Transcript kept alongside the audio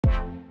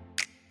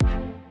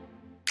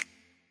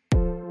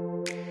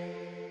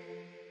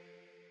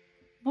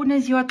Bună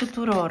ziua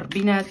tuturor!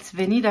 Bine ați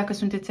venit dacă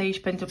sunteți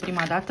aici pentru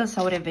prima dată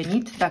sau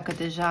revenit dacă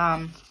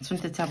deja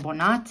sunteți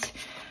abonați.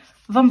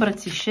 Vă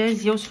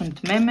îmbrățișez, eu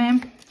sunt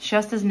Meme și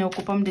astăzi ne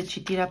ocupăm de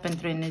citirea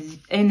pentru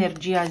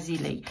energia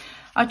zilei.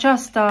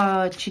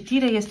 Această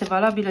citire este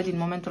valabilă din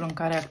momentul în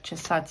care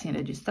accesați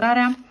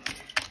înregistrarea.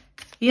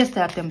 Este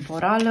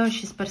atemporală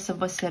și sper să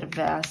vă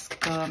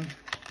servească.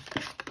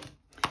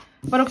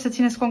 Vă rog să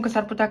țineți cont că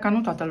s-ar putea ca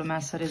nu toată lumea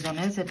să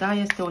rezoneze, da?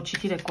 Este o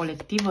citire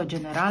colectivă,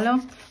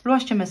 generală.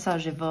 Luați ce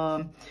mesaje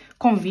vă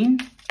convin,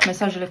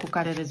 mesajele cu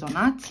care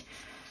rezonați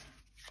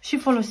și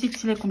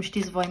folosiți-le cum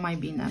știți voi mai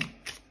bine.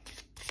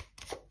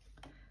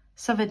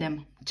 Să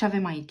vedem ce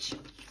avem aici.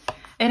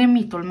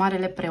 Eremitul,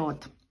 marele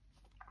preot.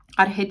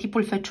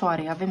 Arhetipul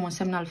fecioarei, avem un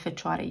semn al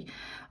fecioarei.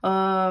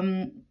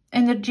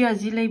 Energia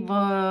zilei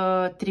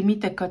vă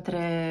trimite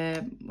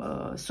către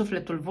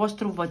sufletul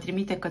vostru, vă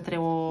trimite către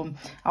o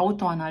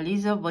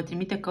autoanaliză, vă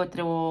trimite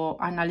către o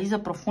analiză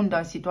profundă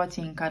a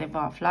situației în care vă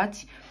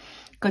aflați,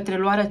 către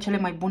luarea cele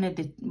mai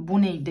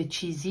bunei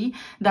decizii,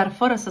 dar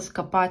fără să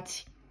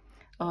scăpați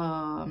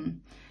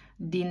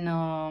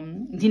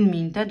din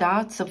minte,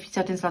 da? Să fiți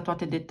atenți la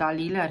toate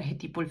detaliile,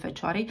 arhetipul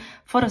fecioarei,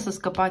 fără să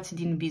scăpați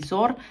din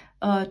vizor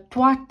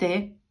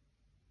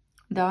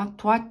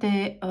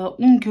toate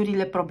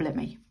unghiurile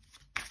problemei.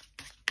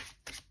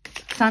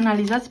 Să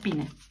analizați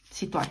bine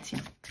situația.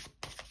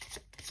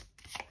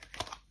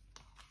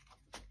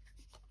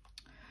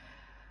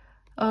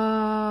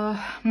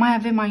 Mai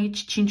avem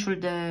aici cinciul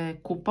de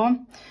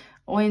cupă,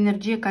 o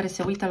energie care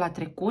se uită la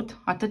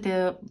trecut, atât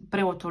de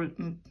preotul,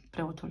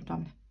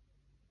 Doamne.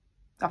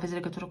 Aveți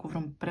legătură cu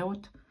vreun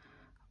preot?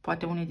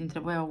 Poate unii dintre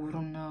voi au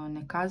vreun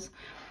necaz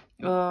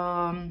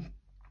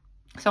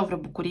sau vreo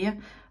bucurie.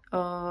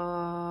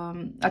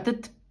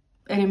 Atât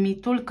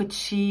eremitul cât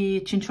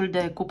și cinciul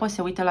de cupă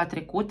se uită la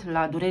trecut,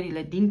 la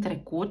durerile din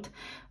trecut,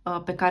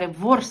 pe care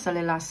vor să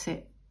le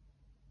lase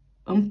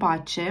în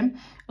pace,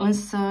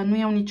 însă nu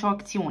iau nicio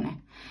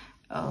acțiune.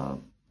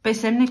 Pe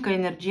semne că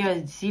energia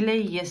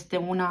zilei este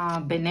una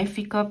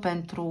benefică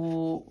pentru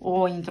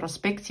o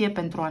introspecție,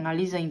 pentru o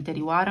analiză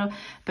interioară,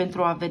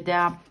 pentru a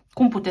vedea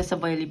cum puteți să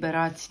vă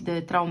eliberați de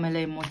traumele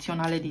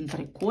emoționale din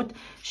trecut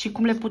și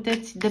cum le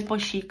puteți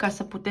depăși ca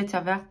să puteți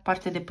avea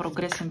parte de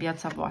progres în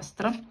viața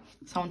voastră.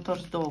 S-au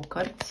întors două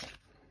cărți,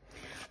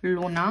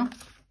 Luna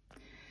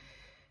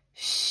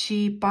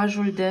și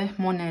Pajul de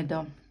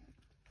monedă.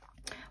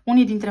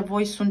 Unii dintre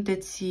voi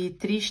sunteți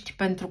triști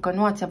pentru că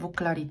nu ați avut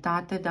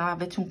claritate, da?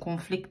 Aveți un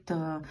conflict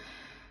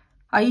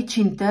aici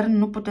intern,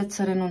 nu puteți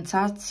să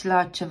renunțați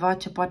la ceva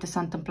ce poate s-a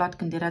întâmplat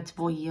când erați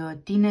voi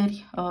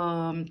tineri,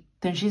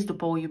 tânjiți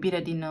după o iubire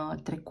din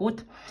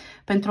trecut.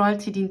 Pentru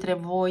alții dintre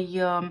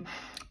voi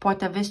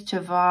poate aveți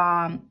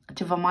ceva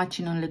ce vă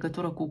macină în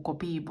legătură cu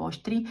copiii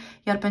voștri,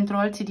 iar pentru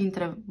alții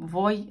dintre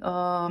voi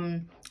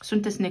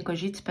sunteți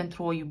necăjiți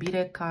pentru o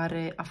iubire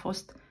care a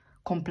fost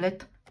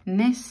complet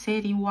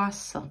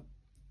neserioasă.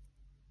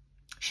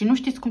 Și nu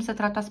știți cum să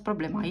tratați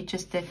problema. Aici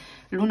este,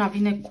 Luna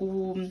vine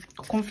cu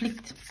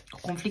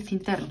conflict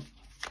intern,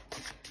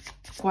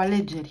 cu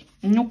alegeri.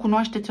 Nu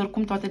cunoașteți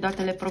oricum toate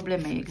datele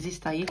problemei.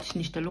 Există aici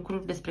niște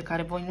lucruri despre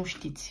care voi nu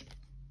știți.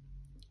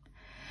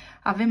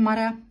 Avem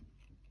Marea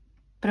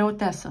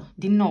Preoteasă,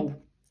 din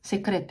nou,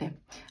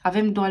 secrete.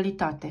 Avem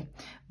dualitate.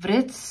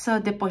 Vreți să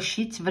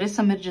depășiți, vreți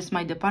să mergeți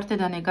mai departe,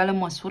 dar în egală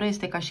măsură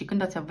este ca și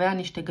când ați avea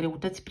niște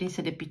greutăți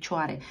prinse de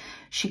picioare.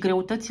 Și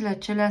greutățile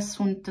acelea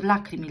sunt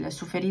lacrimile,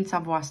 suferința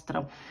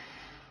voastră.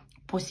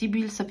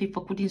 Posibil să fi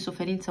făcut din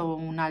suferință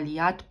un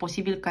aliat,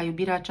 posibil ca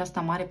iubirea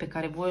aceasta mare pe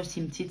care voi o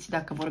simțiți,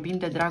 dacă vorbim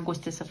de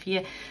dragoste, să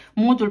fie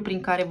modul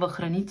prin care vă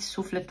hrăniți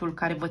sufletul,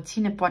 care vă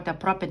ține poate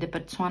aproape de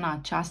persoana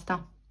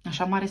aceasta.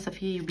 Așa mare să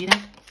fie iubirea?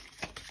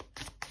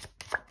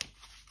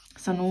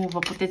 Să nu vă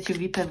puteți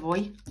iubi pe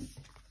voi?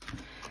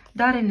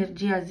 Dar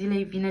energia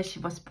zilei vine și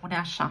vă spune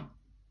așa.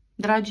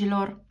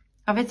 Dragilor,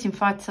 aveți în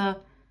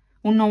față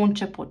un nou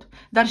început,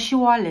 dar și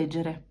o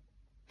alegere.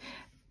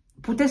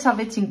 Puteți să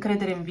aveți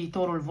încredere în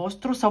viitorul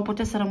vostru sau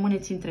puteți să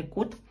rămâneți în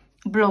trecut,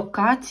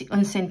 blocați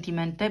în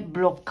sentimente,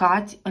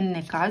 blocați în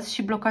necaz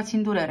și blocați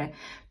în durere.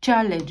 Ce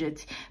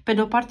alegeți? Pe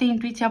de o parte,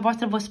 intuiția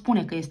voastră vă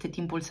spune că este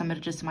timpul să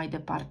mergeți mai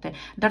departe,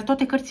 dar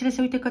toate cărțile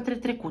se uită către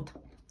trecut.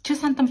 Ce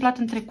s-a întâmplat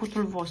în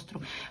trecutul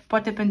vostru?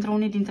 Poate pentru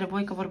unii dintre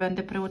voi, că vorbeam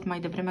de preot, mai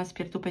devreme ați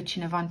pierdut pe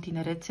cineva în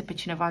tinerețe, pe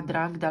cineva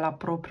drag, de la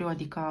propriu,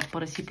 adică a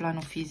părăsit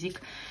planul fizic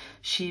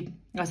și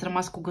ați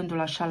rămas cu gândul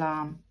așa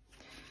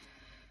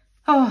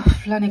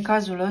la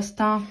necazul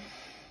ăsta.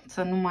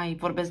 Să nu mai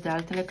vorbesc de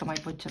altele, că mai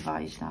văd ceva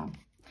aici, dar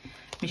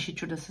mi-e și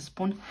ciudă să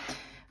spun.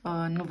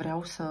 Nu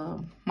vreau să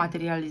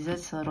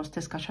materializez, să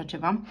rostesc așa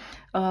ceva.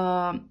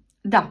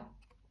 Da.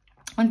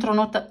 Într-o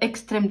notă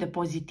extrem de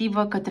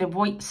pozitivă, către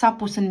voi s-a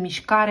pus în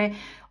mișcare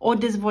o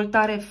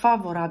dezvoltare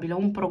favorabilă,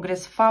 un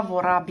progres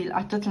favorabil,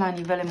 atât la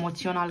nivel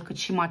emoțional, cât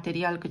și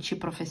material, cât și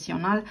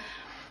profesional,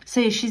 să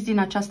ieșiți din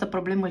această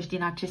problemă și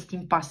din acest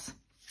impas.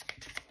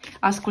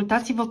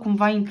 Ascultați-vă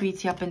cumva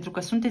intuiția, pentru că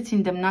sunteți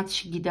îndemnați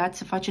și ghidați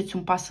să faceți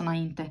un pas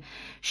înainte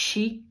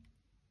și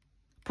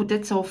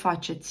puteți să o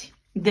faceți.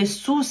 de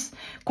sus,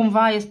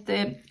 cumva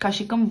este ca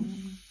și când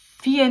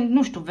fie,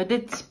 nu știu,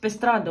 vedeți pe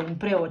stradă un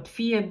preot,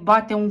 fie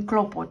bate un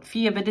clopot,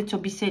 fie vedeți o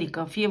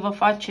biserică, fie vă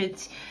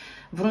faceți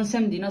vreun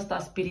semn din ăsta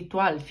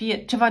spiritual,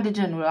 fie ceva de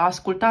genul,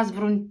 ascultați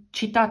vreun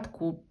citat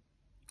cu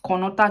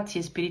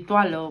conotație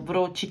spirituală,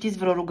 citiți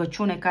vreo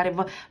rugăciune care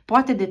vă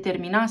poate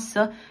determina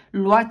să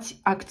luați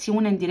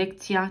acțiune în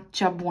direcția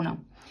cea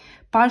bună.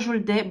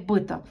 Pajul de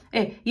bâtă.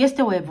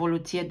 Este o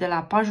evoluție de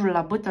la pajul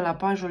la bâtă la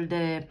pajul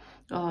de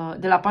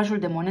la pajul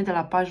de monede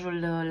la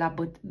pajul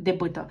de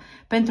bâtă.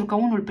 Pentru că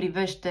unul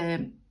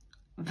privește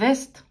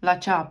vest, la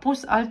ce a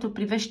apus, altul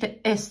privește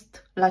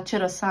est, la ce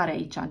răsare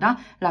aici, da?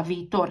 La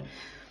viitor.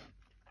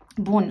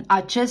 Bun,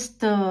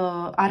 acest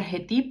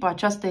arhetip,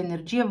 această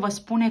energie vă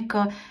spune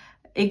că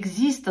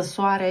există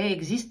soare,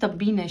 există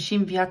bine și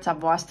în viața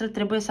voastră,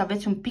 trebuie să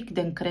aveți un pic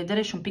de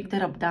încredere și un pic de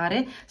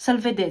răbdare, să-l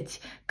vedeți,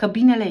 că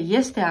binele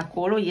este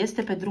acolo,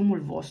 este pe drumul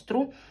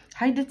vostru,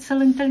 haideți să-l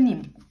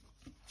întâlnim.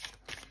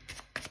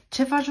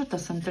 Ce vă ajută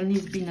să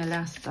întâlniți binele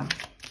asta?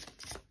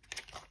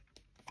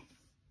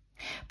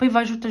 Păi vă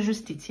ajută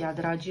justiția,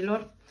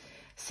 dragilor.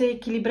 Se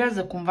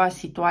echilibrează cumva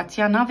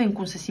situația, nu avem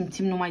cum să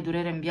simțim numai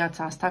durere în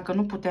viața asta, că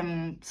nu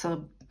putem să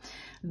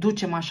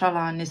ducem așa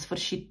la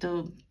nesfârșit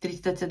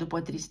tristețe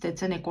după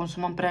tristețe, ne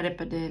consumăm prea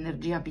repede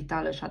energia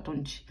vitală și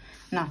atunci,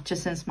 na, ce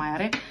sens mai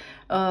are?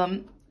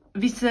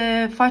 Vi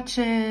se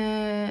face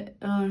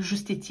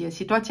justiție,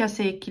 situația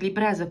se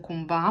echilibrează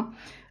cumva,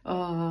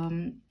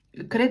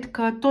 cred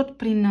că tot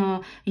prin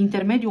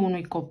intermediul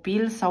unui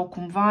copil sau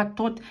cumva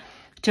tot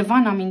ceva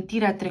în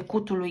amintirea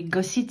trecutului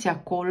găsiți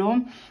acolo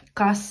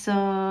ca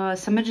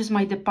să mergeți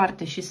mai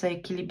departe și să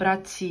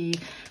echilibrați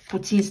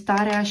puțin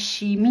starea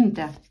și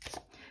mintea.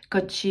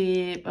 Căci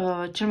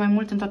cel mai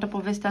mult în toată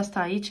povestea asta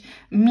aici,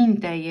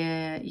 mintea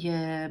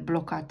e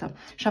blocată.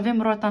 Și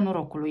avem roata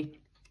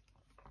norocului.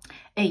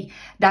 Ei,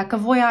 dacă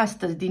voi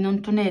astăzi din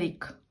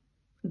întuneric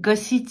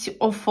găsiți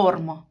o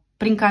formă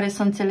prin care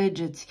să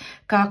înțelegeți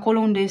că acolo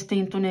unde este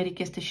întuneric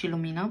este și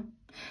lumină,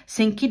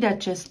 se închide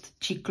acest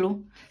ciclu,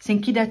 se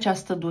închide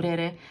această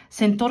durere,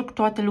 se întorc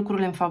toate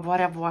lucrurile în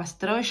favoarea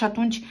voastră și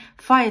atunci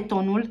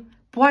faetonul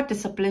poate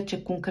să plece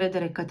cu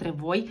încredere către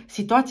voi,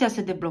 situația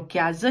se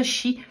deblochează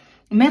și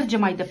merge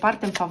mai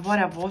departe în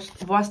favoarea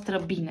voastră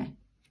bine.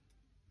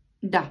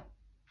 Da.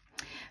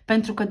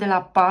 Pentru că de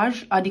la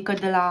paj, adică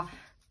de la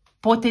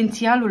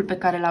potențialul pe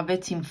care îl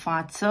aveți în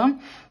față,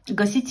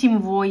 găsiți în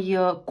voi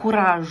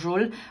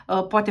curajul,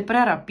 poate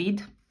prea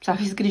rapid, să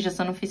aveți grijă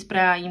să nu fiți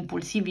prea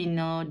impulsivi în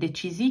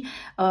decizii,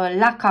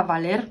 la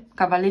cavaler,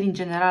 cavalerii în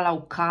general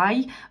au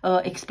cai,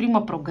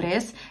 exprimă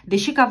progres,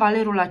 deși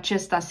cavalerul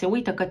acesta se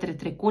uită către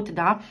trecut,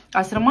 da,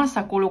 ați rămas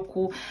acolo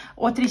cu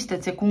o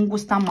tristețe, cu un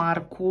gust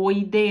amar, cu o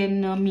idee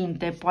în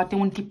minte, poate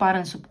un tipar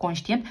în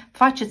subconștient,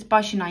 faceți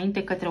pași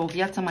înainte către o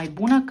viață mai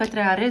bună,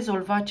 către a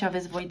rezolva ce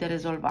aveți voi de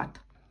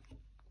rezolvat.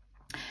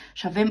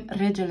 Și avem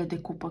regele de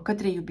cupă,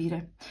 către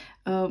iubire.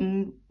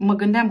 Mă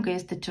gândeam că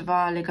este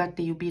ceva legat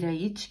de iubire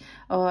aici,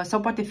 sau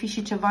poate fi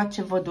și ceva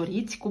ce vă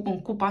doriți.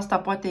 În cupa asta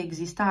poate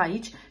exista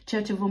aici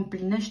ceea ce vă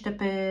împlinește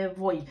pe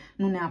voi,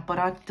 nu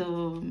neapărat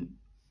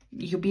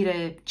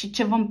iubire, ci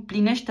ce vă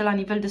împlinește la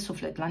nivel de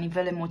suflet, la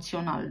nivel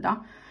emoțional,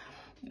 da?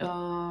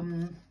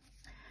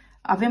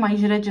 Avem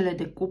aici regele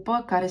de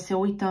cupă care se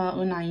uită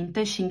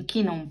înainte și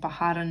închină un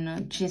pahar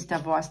în cinstea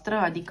voastră,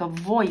 adică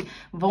voi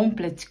vă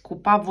umpleți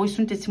cupa, voi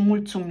sunteți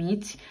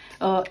mulțumiți,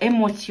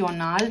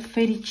 emoțional,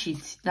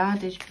 fericiți, da?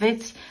 Deci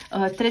veți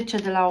trece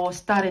de la o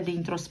stare de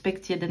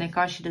introspecție, de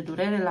necaz și de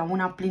durere la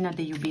una plină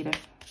de iubire.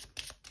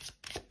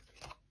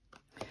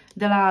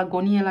 De la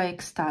agonie la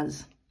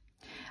extaz.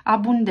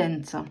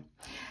 Abundență.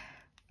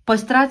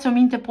 Păstrați o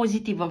minte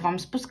pozitivă. V-am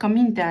spus că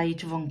mintea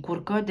aici vă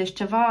încurcă, deci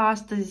ceva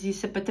astăzi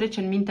se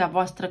petrece în mintea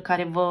voastră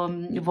care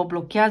vă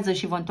blochează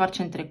și vă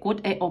întoarce în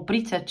trecut.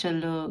 Opriți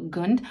acel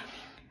gând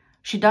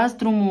și dați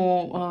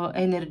drumul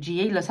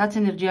energiei, lăsați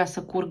energia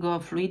să curgă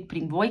fluid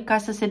prin voi ca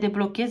să se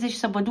deblocheze și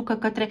să vă ducă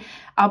către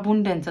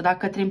abundență, da?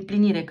 Către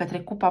împlinire, către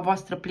cupa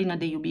voastră plină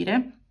de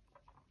iubire.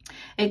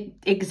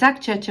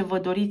 Exact ceea ce vă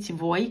doriți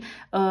voi,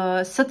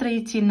 să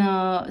trăiți în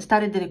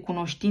stare de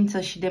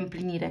recunoștință și de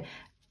împlinire.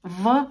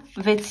 Vă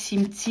veți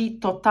simți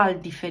total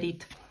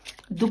diferit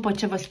după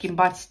ce vă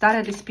schimbați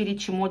starea de spirit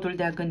și modul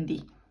de a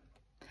gândi.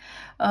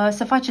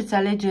 Să faceți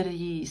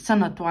alegeri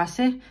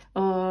sănătoase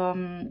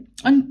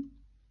în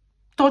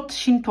tot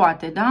și în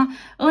toate, da?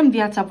 În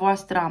viața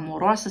voastră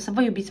amoroasă, să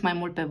vă iubiți mai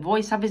mult pe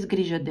voi, să aveți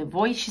grijă de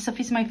voi și să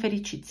fiți mai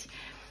fericiți.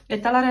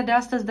 Etalarea de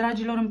astăzi,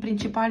 dragilor, în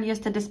principal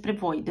este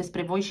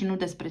despre voi și nu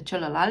despre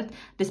celălalt,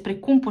 despre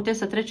cum puteți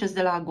să treceți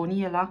de la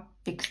agonie la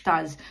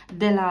extaz,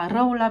 de la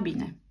rău la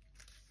bine.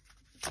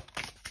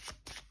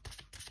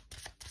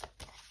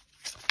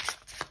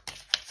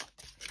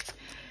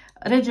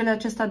 Regele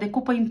acesta de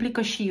cupă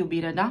implică și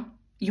iubire, da?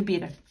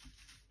 Iubire.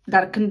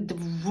 Dar când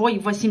voi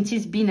vă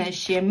simțiți bine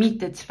și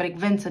emiteți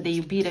frecvență de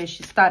iubire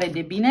și stare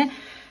de bine,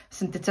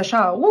 sunteți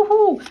așa,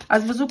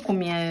 ați văzut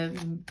cum e,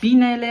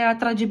 binele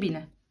atrage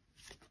bine.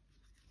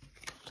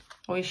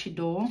 O ieși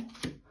două.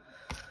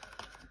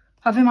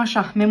 Avem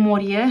așa,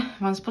 memorie,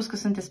 v-am spus că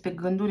sunteți pe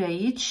gânduri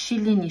aici, și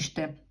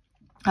liniște.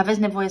 Aveți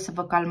nevoie să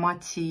vă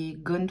calmați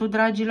gândul,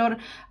 dragilor.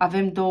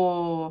 Avem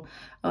două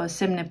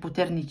semne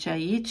puternice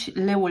aici,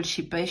 leul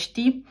și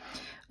peștii.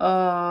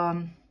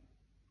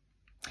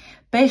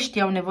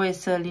 Peștii au nevoie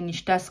să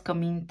liniștească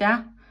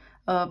mintea.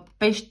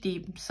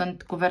 Peștii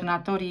sunt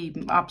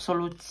guvernatorii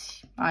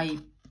absoluți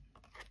ai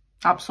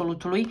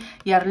absolutului,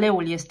 iar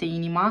leul este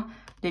inima.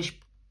 Deci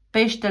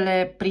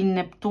peștele prin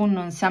Neptun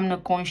înseamnă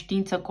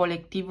conștiință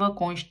colectivă,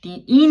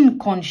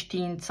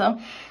 inconștiință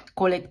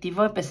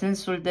colectivă,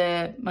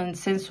 în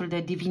sensul de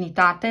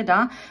divinitate,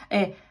 da?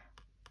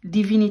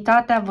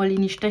 Divinitatea vă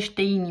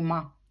liniștește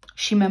inima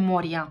și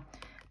memoria.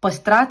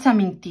 Păstrați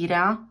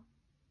amintirea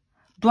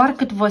doar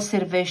cât vă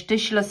servește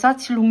și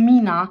lăsați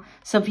lumina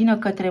să vină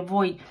către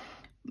voi.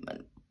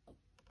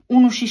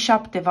 1 și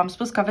 7, v-am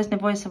spus că aveți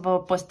nevoie să vă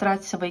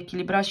păstrați, să vă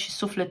echilibrați și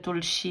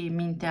sufletul și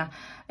mintea.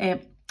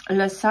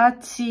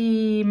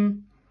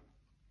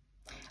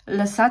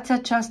 Lăsați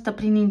aceasta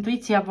prin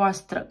intuiția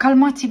voastră.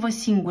 Calmați-vă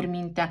singuri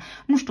mintea.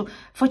 Nu știu,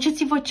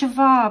 faceți-vă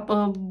ceva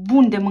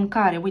bun de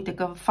mâncare. Uite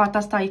că fata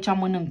asta aici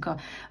mănâncă.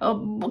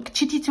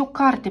 Citiți o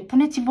carte,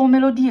 puneți-vă o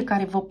melodie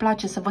care vă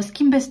place, să vă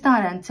schimbe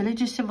starea.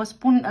 Înțelegeți ce vă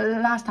spun?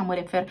 La asta mă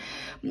refer.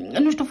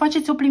 Nu știu,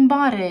 faceți o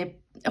plimbare.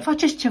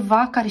 Faceți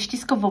ceva care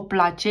știți că vă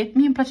place.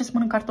 Mie îmi place să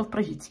mănânc cartofi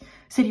prăjiți.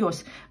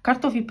 Serios.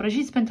 Cartofii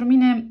prăjiți pentru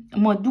mine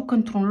mă duc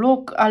într-un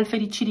loc al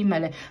fericirii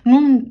mele. Nu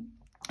în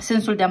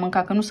sensul de a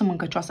mânca, că nu sunt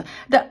mâncăcioasă,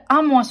 dar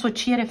am o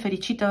asociere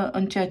fericită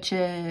în ceea ce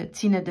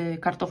ține de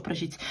cartofi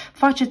prăjiți.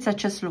 Faceți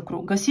acest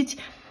lucru. Găsiți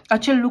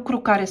acel lucru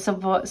care să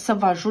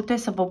vă ajute,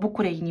 să vă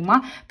bucure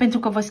inima, pentru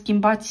că vă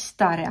schimbați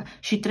starea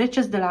și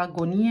treceți de la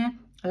agonie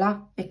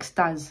la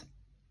extaz.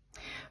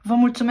 Vă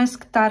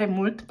mulțumesc tare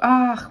mult.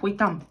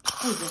 Uitam,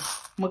 scuze,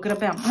 mă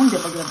grăbeam. Unde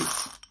vă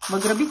grăbiți? Vă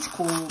grăbiți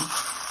cu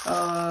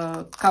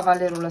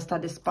cavalerul ăsta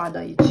de spadă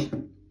aici.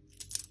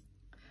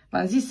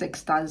 V-am zis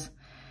extaz.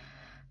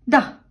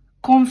 Da,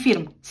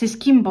 confirm. Se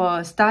schimbă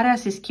starea,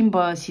 se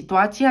schimbă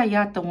situația.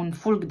 Iată un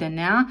fulg de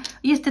nea.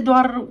 Este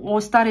doar o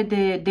stare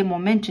de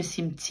moment ce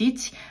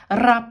simțiți.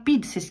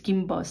 Rapid se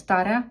schimbă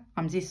starea.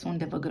 Am zis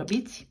unde vă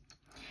grăbiți.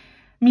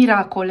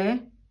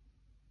 Miracole.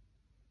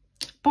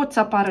 Pot să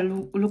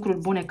apară lucruri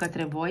bune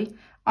către voi.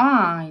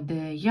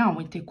 Ia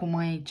uite cum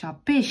e aici.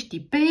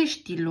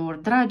 Peștilor,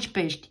 dragi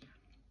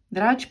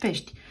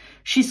pești.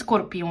 Și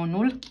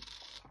Scorpionul.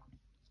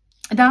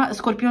 Da,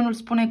 Scorpionul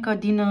spune că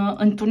din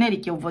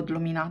întuneric eu văd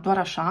lumina, doar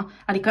așa.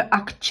 Adică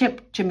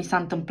accept ce mi s-a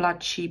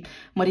întâmplat și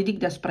mă ridic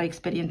deasupra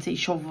experienței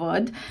și o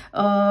văd.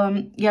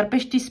 Iar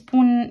peștii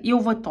spun, eu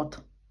văd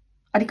tot.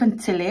 Adică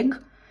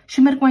înțeleg și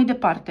merg mai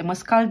departe. Mă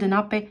scald în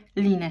ape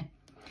line.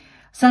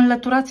 Să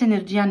înlăturați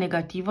energia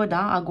negativă,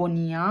 da,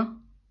 agonia.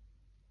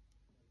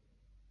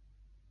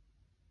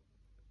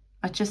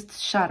 Acest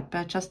șarpe,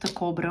 această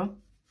cobră.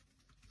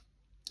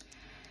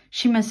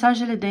 Și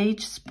mesajele de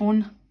aici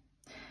spun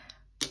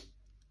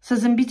să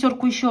zâmbiți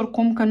oricui și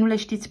oricum, că nu le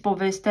știți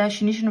povestea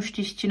și nici nu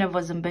știți cine vă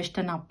zâmbește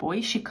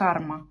înapoi. Și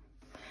karma.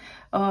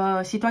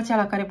 Situația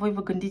la care voi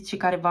vă gândiți și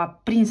care v-a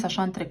prins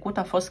așa în trecut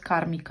a fost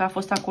karmică, a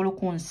fost acolo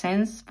cu un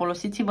sens.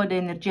 Folosiți-vă de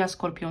energia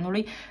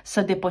Scorpionului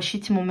să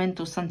depășiți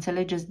momentul, să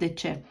înțelegeți de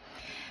ce.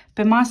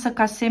 Pe masă,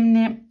 ca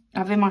semne,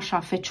 avem așa,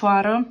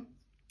 Fecioară,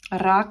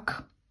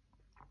 Rac,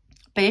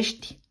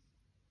 Pești,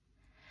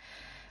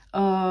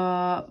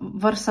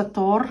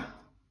 Vărsător,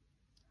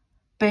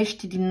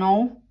 Pești din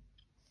nou,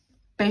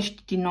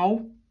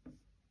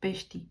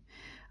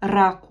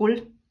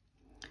 Racul,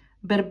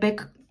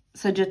 Berbec,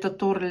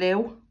 Săgetător,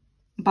 Leu,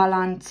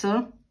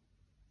 Balanță,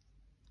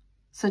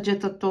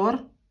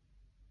 Săgetător,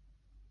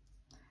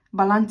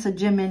 Balanță,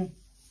 Gemeni,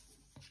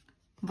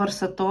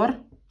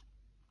 Vărsător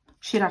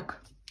și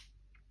Rac.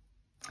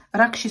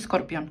 Rac și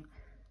Scorpion.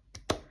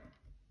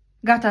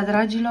 Gata,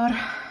 dragilor,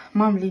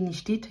 m-am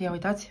liniștit. Ia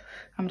uitați,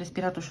 am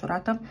respirat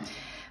ușurată.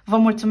 Vă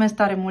mulțumesc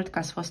tare mult că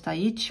ați fost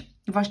aici.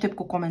 Vă aștept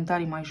cu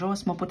comentarii mai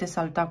jos. Mă puteți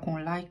saluta cu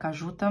un like,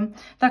 ajută.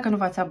 Dacă nu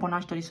v-ați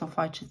abonat și doriți să o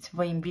faceți,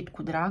 vă invit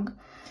cu drag.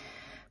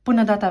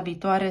 Până data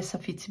viitoare, să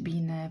fiți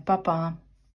bine. Pa, pa!